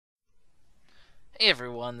Hey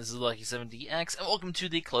everyone, this is LuckySevenDX, and welcome to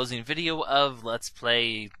the closing video of Let's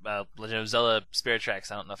Play Legend of Zelda Spirit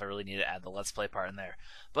Tracks. I don't know if I really need to add the Let's Play part in there.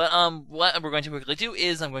 But what we're going to quickly do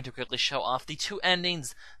is I'm going to quickly show off the two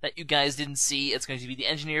endings that you guys didn't see. It's going to be the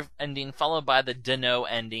Engineer ending followed by the Dunno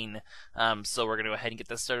ending. So we're going to go ahead and get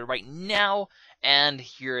this started right now, and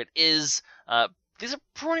here it is. These are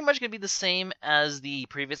pretty much going to be the same as the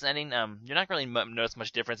previous ending. You're not really notice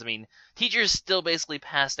much difference. I mean, teacher's still basically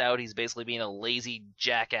passed out. He's basically being a lazy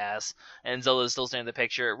jackass, and Zelda's still standing in the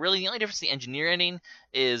picture. Really, the only difference in the engineer ending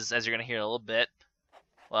is, as you're going to hear in a little bit,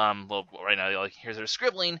 well, right now you'll hear her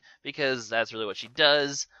scribbling, because that's really what she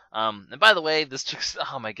does. And by the way, this took,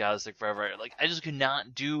 oh my god, this took forever. Like, I just could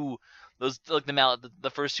not do those, like,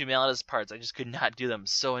 the first two Malletus parts. I just could not do them.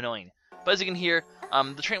 So annoying. But as you can hear,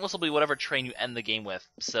 the train whistle will be whatever train you end the game with.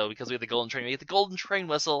 So because we have the golden train, we get the golden train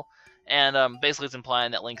whistle, and basically it's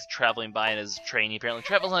implying that Link's traveling by in his train. He apparently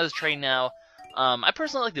travels on his train now. I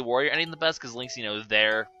personally like the warrior ending the best, because Link's,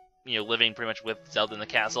 there, living pretty much with Zelda in the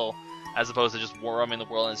castle, as opposed to just roaming the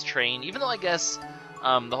world in his train. Even though I guess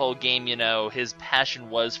the whole game, his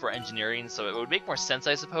passion was for engineering, so it would make more sense,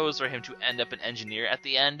 I suppose, for him to end up an engineer at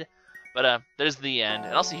the end. But there's the end,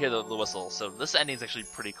 and also hear the whistle, so this ending is actually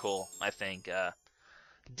pretty cool, I think.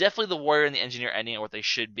 Definitely the warrior and the engineer ending are what they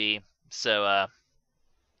should be. So,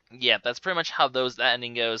 yeah, that's pretty much how that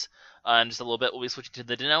ending goes. In just a little bit, we'll be switching to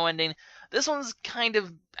the Dunno ending. This one's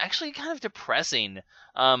actually kind of depressing.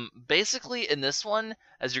 Basically, in this one,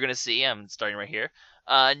 as you're going to see, I'm starting right here,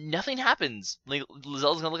 nothing happens. Zelda's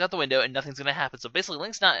going to look out the window, and nothing's going to happen. So basically,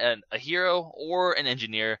 Link's not a hero or an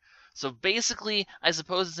engineer. So basically, I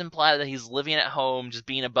suppose it's implied that he's living at home, just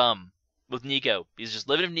being a bum with Nico. He's just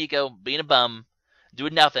living with Nico, being a bum,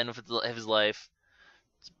 doing nothing with his life.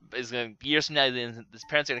 Years from now, his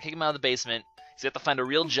parents are going to kick him out of the basement. He's going to have to find a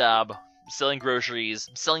real job, selling groceries,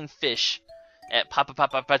 selling fish at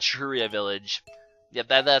Papapapachuria Village. Yep,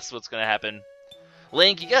 that's what's going to happen.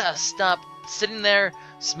 Link, you gotta stop sitting there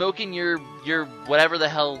smoking your whatever the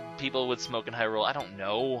hell people would smoke in Hyrule. I don't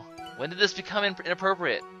know. When did this become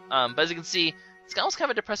inappropriate? But as you can see, it's almost kind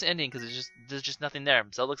of a depressing ending because there's just nothing there.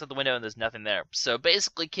 Zelda looks out the window and there's nothing there. So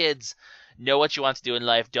basically, kids, know what you want to do in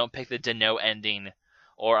life. Don't pick the Dunno ending,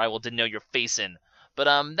 or I will Dunno your face in.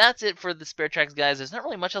 But that's it for the Spirit Tracks, guys. There's not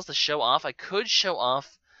really much else to show off. I could show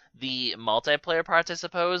off the multiplayer parts, I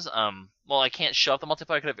suppose. Well, I can't show off the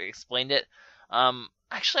multiplayer. I could have explained it.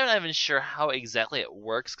 Actually, I'm not even sure how exactly it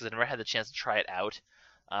works because I never had the chance to try it out.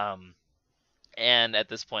 And at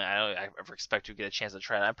this point, I don't ever expect to get a chance to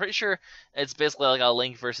try it. I'm pretty sure it's basically like a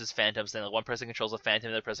Link versus Phantom thing. Like one person controls a Phantom,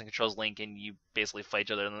 the other person controls Link, and you basically fight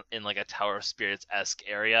each other in like a Tower of Spirits-esque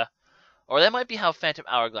area. Or that might be how Phantom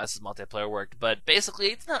Hourglass's multiplayer worked. But basically,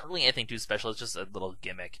 it's not really anything too special. It's just a little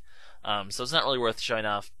gimmick. So it's not really worth showing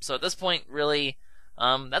off. So at this point, really,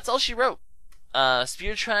 that's all she wrote.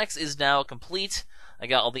 Spirit Tracks is now complete. I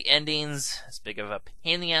got all the endings, as big of a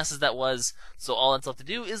pain in the ass as that was, so all that's left to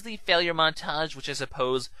do is the failure montage, which I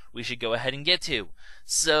suppose we should go ahead and get to.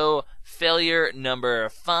 So, failure number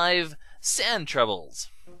 5, Sand Troubles.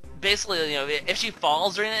 Basically, if she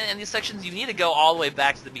falls during any of these sections, you need to go all the way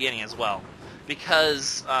back to the beginning as well.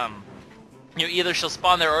 Because, either she'll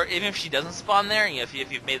spawn there, or even if she doesn't spawn there, if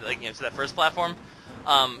you've made it, to that first platform,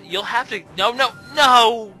 you'll have to,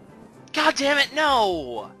 no! God damn it,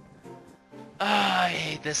 no! I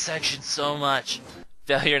hate this section so much.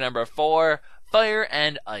 Failure number 4, Fire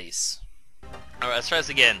and Ice. Alright, let's try this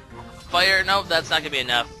again. Fire, nope, that's not gonna be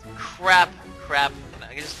enough. Crap. I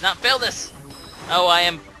can just not fail this.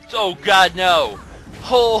 Oh god, no.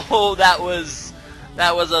 Oh, that was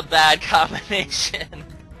a bad combination.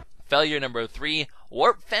 Failure number 3,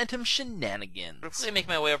 Warp Phantom Shenanigans. Let me make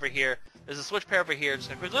my way over here. There's a switch pair over here.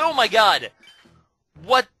 Just gonna, oh my god!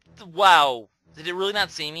 What? Wow. Did it really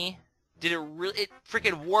not see me? Did it really? It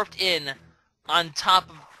freaking warped in on top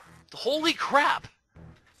of. Holy crap!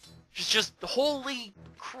 Just holy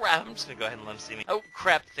crap! I'm just gonna go ahead and let him see me. Oh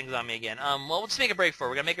crap! The thing's on me again. Well, we'll just make a break for it.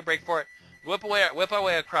 We're gonna make a break for it. Whip our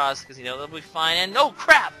way across because that'll be fine. And no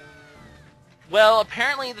crap! Well,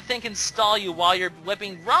 apparently the thing can stall you while you're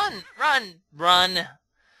whipping. Run!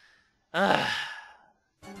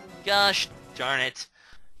 Gosh darn it!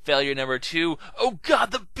 Failure number 2. Oh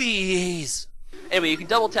god, the bees! Anyway, you can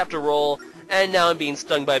double tap to roll, and now I'm being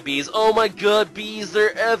stung by bees. Oh my god, bees,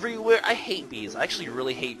 they're everywhere. I hate bees. I actually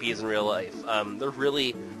really hate bees in real life. They're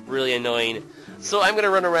really, really annoying. So I'm going to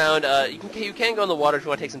run around. You can go in the water if you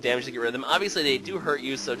want to take some damage to get rid of them. Obviously, they do hurt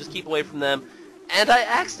you, so just keep away from them. And I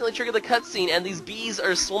accidentally triggered the cutscene, and these bees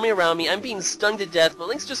are swarming around me. I'm being stung to death, but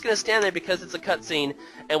Link's just going to stand there because it's a cutscene,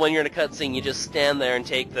 and when you're in a cutscene, you just stand there and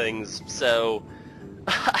take things. So,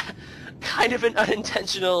 kind of an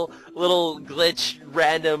unintentional little glitch,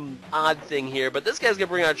 random, odd thing here, but this guy's gonna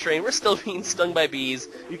bring out a train. We're still being stung by bees.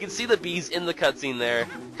 You can see the bees in the cutscene there.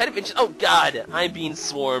 Kind of interesting. Oh god, I'm being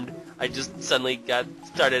swarmed. I just suddenly got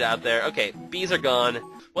started out there. Okay, bees are gone.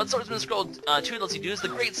 One swordsman scroll 2 lets you do is the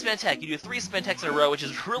great spin attack. You do 3 spin attacks in a row, which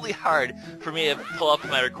is really hard for me to pull up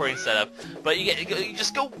my recording setup. But you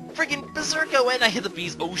just go freaking berserko, and I hit the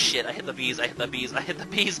bees. Oh shit! I hit the bees. I hit the bees. I hit the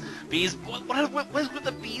bees. Bees. What is with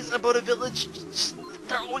the bees about a village?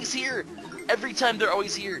 They're always here. Every time they're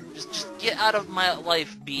always here. Just get out of my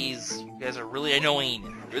life, bees. You guys are really annoying.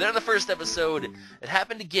 You were there in the first episode. It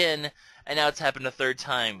happened again, and now it's happened a third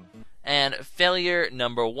time. And failure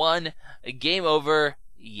number 1. Game over.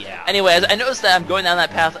 Yeah. Anyways, I noticed that I'm going down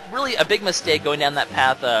that path. Really a big mistake going down that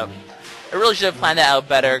path. I really should have planned that out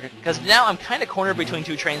better, because now I'm kind of cornered between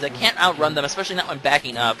 2 trains. I can't outrun them, especially not when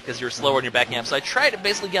backing up, because you're slower when you're backing up. So I tried to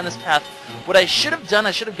basically get on this path. What I should have done,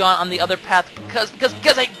 I should have gone on the other path, because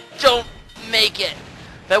I don't make it.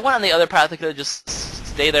 If I went on the other path, I could have just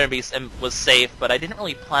stayed there and was safe, but I didn't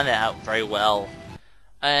really plan it out very well.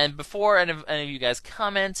 And before any of you guys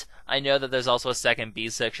comment, I know that there's also a second B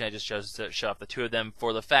section. I just chose to show off the 2 of them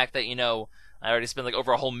for the fact that, I already spent like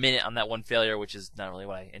over a whole minute on that one failure, which is not really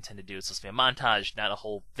what I intend to do. It's supposed to be a montage, not a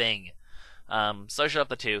whole thing. So I showed off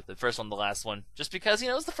the 2, the first one, the last one, just because,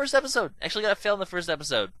 it was the first episode. Actually got a fail in the first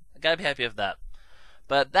episode. I gotta be happy with that.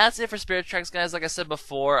 But that's it for Spirit Tracks, guys. Like I said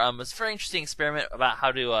before, it's a very interesting experiment about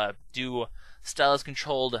how to do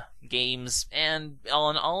stylus-controlled games, and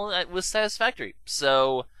all in all, it was satisfactory.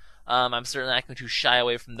 So, I'm certainly not going to shy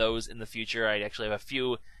away from those in the future. I actually have a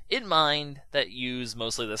few in mind that use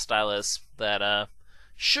mostly the stylus that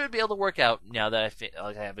should be able to work out now that I feel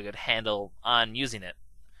like I have a good handle on using it.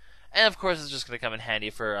 And of course, it's just going to come in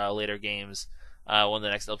handy for later games. One of the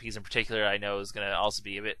next LPs in particular I know is going to also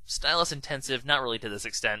be a bit stylus intensive, not really to this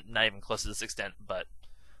extent, not even close to this extent, but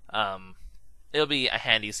it'll be a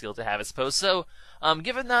handy skill to have, I suppose. So,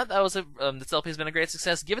 given that this LP has been a great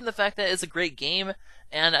success, given the fact that it's a great game,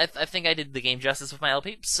 and I think I did the game justice with my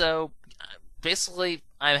LP, so basically,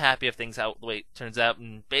 I'm happy if things out the way it turns out,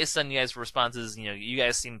 and based on you guys' responses, you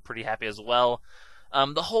guys seem pretty happy as well.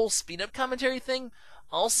 The whole speed-up commentary thing,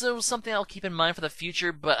 also something I'll keep in mind for the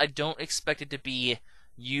future, but I don't expect it to be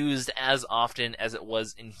used as often as it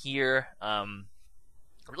was in here.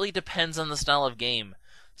 It really depends on the style of game.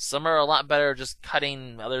 Some are a lot better just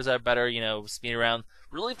cutting, others are better, speeding around.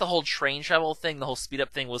 Really, the whole train travel thing, the whole speed up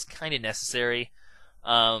thing was kind of necessary.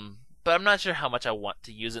 But I'm not sure how much I want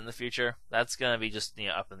to use it in the future. That's going to be just,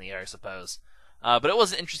 up in the air, I suppose. But it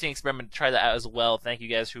was an interesting experiment to try that out as well. Thank you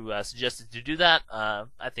guys who suggested to do that.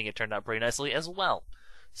 I think it turned out pretty nicely as well.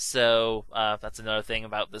 So, that's another thing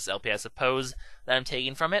about this LP, I suppose, that I'm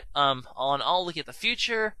taking from it. All in all, looking at the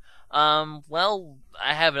future, well,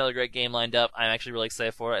 I have another great game lined up. I'm actually really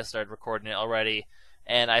excited for it. I started recording it already,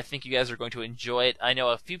 and I think you guys are going to enjoy it. I know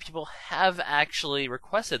a few people have actually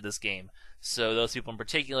requested this game, so those people in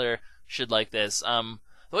particular should like this.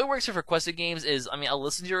 The way it works for requested games is, I'll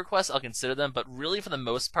listen to your requests, I'll consider them, but really for the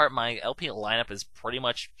most part, my LP lineup is pretty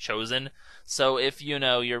much chosen. So if,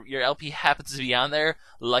 your LP happens to be on there,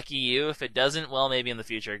 lucky you. If it doesn't, well, maybe in the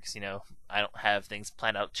future, because, I don't have things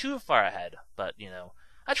planned out too far ahead. But,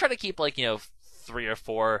 I try to keep, 3 or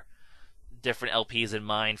 4 different LPs in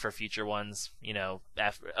mind for future ones,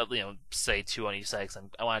 after, say 2 on each side, 'cause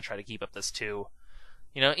I want to try to keep up this 2.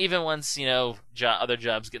 Even once, other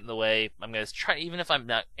jobs get in the way, I'm going to try, even if I'm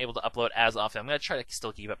not able to upload as often, I'm going to try to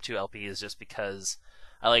still keep up 2 LPs just because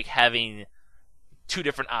I like having 2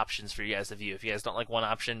 different options for you guys to view. If you guys don't like one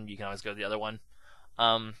option, you can always go to the other one.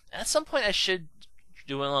 At some point, I should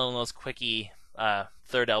do one of those quickie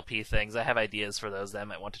third LP things. I have ideas for those that I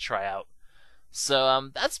might want to try out. So,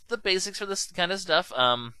 that's the basics for this kind of stuff.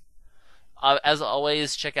 As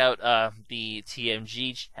always, check out the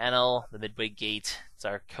TMG channel, the Midway Gate. It's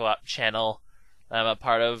our co-op channel that I'm a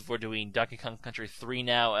part of. We're doing Donkey Kong Country 3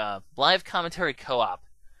 now. Live commentary co-op.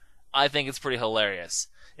 I think it's pretty hilarious.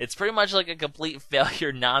 It's pretty much like a complete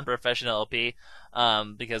failure non-professional LP,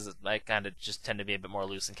 because I kind of just tend to be a bit more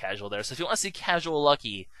loose and casual there. So if you want to see Casual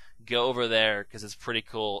Lucky, go over there, because it's pretty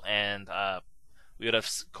cool, and we would have,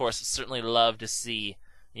 of course, certainly love to see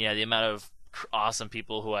the amount of awesome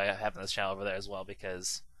people who I have on this channel over there as well,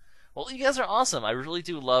 because, well, you guys are awesome. I really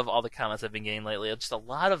do love all the comments I've been getting lately. It's just a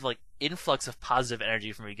lot of influx of positive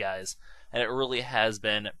energy from you guys, and it really has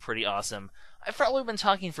been pretty awesome. I've probably been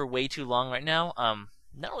talking for way too long right now.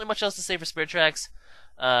 Not really much else to say for Spirit Tracks.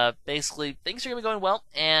 Basically, things are going to be going well,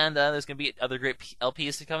 and there's going to be other great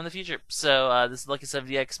LPs to come in the future. So, this is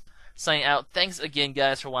LuckySevenDX signing out. Thanks again,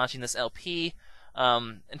 guys, for watching this LP.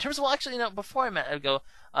 In terms of, well, actually, before I go,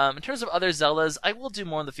 In terms of other Zeldas, I will do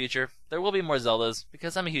more in the future. There will be more Zeldas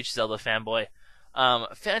because I'm a huge Zelda fanboy.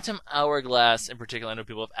 Phantom Hourglass, in particular, I know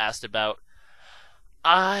people have asked about.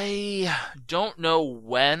 I don't know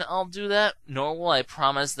when I'll do that, nor will I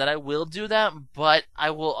promise that I will do that, but I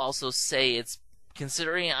will also say it's,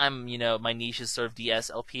 considering my niche is sort of DS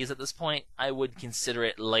LPs at this point, I would consider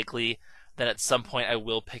it likely that at some point I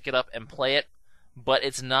will pick it up and play it, but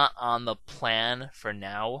it's not on the plan for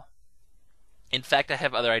now. In fact, I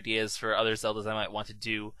have other ideas for other Zeldas I might want to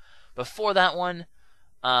do before that one,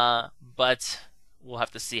 but we'll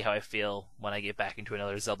have to see how I feel when I get back into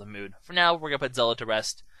another Zelda mood. For now, we're going to put Zelda to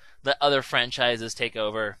rest, let other franchises take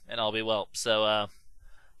over, and all be well. So, I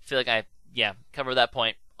feel like I covered that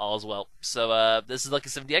point. All is well. So, this is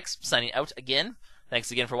LuckySevenDX signing out again.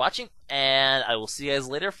 Thanks again for watching, and I will see you guys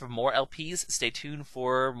later for more LPs. Stay tuned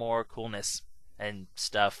for more coolness and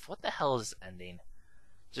stuff. What the hell is ending?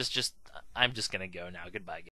 I'm just gonna go now. Goodbye, guys.